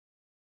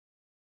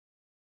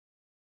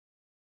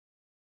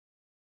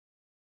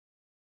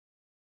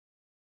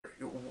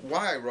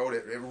why I wrote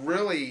it, it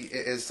really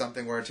is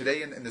something where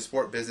today in the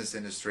sport business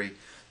industry,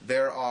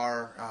 there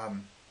are,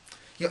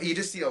 you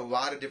just see a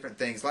lot of different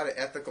things, a lot of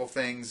ethical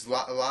things, a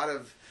lot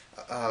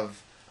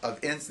of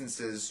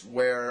instances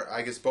where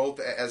I guess both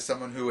as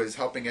someone who is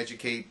helping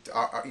educate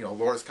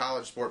Loras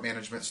College sport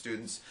management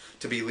students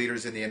to be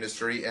leaders in the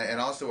industry, and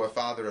also a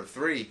father of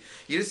three,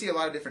 you just see a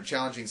lot of different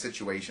challenging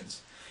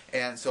situations.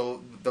 And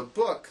so the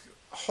book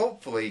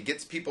hopefully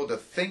gets people to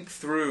think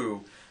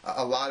through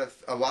a lot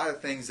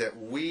of things that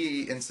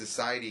we in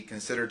society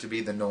consider to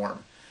be the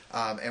norm,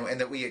 and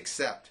that we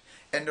accept,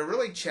 and to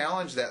really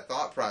challenge that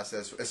thought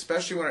process,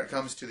 especially when it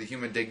comes to the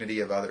human dignity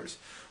of others,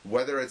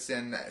 whether it's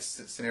in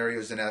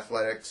scenarios in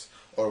athletics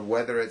or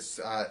whether it's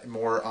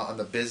more on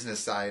the business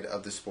side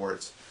of the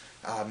sports.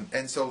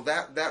 And so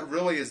that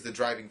really is the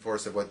driving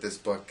force of what this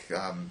book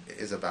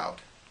is about.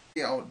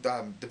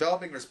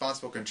 Developing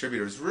Responsible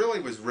Contributors really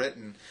was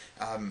written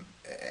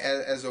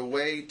as a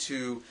way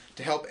to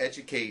help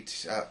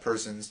educate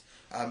persons,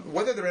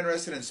 whether they're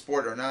interested in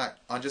sport or not,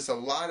 on just a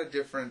lot of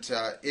different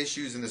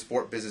issues in the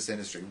sport business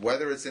industry,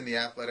 whether it's in the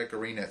athletic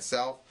arena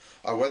itself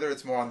or whether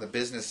it's more on the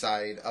business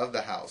side of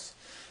the house.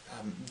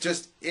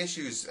 Just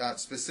issues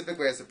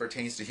specifically as it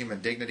pertains to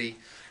human dignity,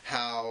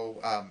 how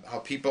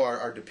people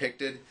are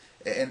depicted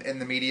in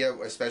the media,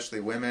 especially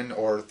women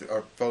or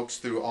folks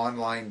through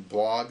online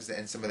blogs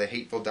and some of the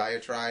hateful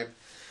diatribe,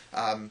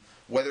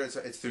 whether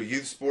it's through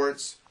youth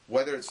sports,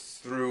 whether it's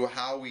through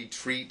how we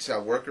treat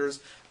workers.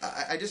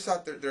 I just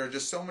thought that there are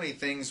just so many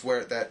things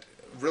that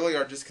really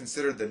are just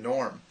considered the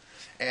norm.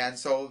 And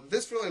so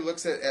this really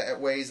looks at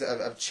ways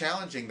of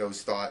challenging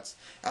those thoughts,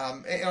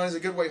 and is a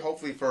good way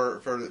hopefully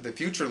for the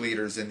future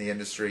leaders in the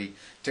industry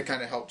to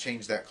kind of help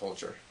change that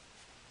culture.